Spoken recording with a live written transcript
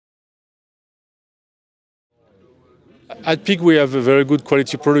At Peak we have very good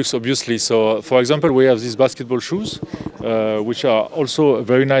quality products, obviously. So, for example, we have these basketball shoes, which are also a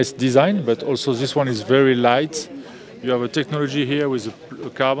very nice design, but also this one is very light. You have a technology here with a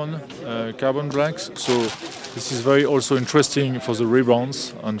carbon blanks. So this is very also interesting for the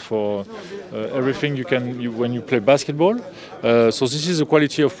rebounds and for everything when you play basketball. So this is the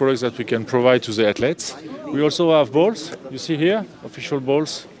quality of products that we can provide to the athletes. We also have balls. You see here, official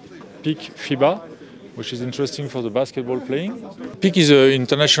balls, Peak FIBA, which is interesting for the basketball playing. Peak is an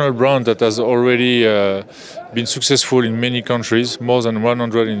international brand that has already been successful in many countries, more than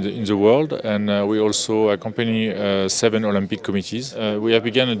 100 in the world, and we also accompany 7 Olympic committees. We have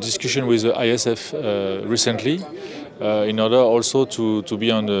begun a discussion with the ISF recently in order also to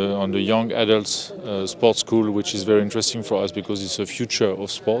be on the young adults sports school, which is very interesting for us because it's a future of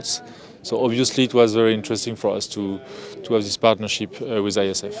sports. So obviously it was very interesting for us to have this partnership with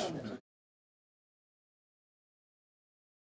ISF.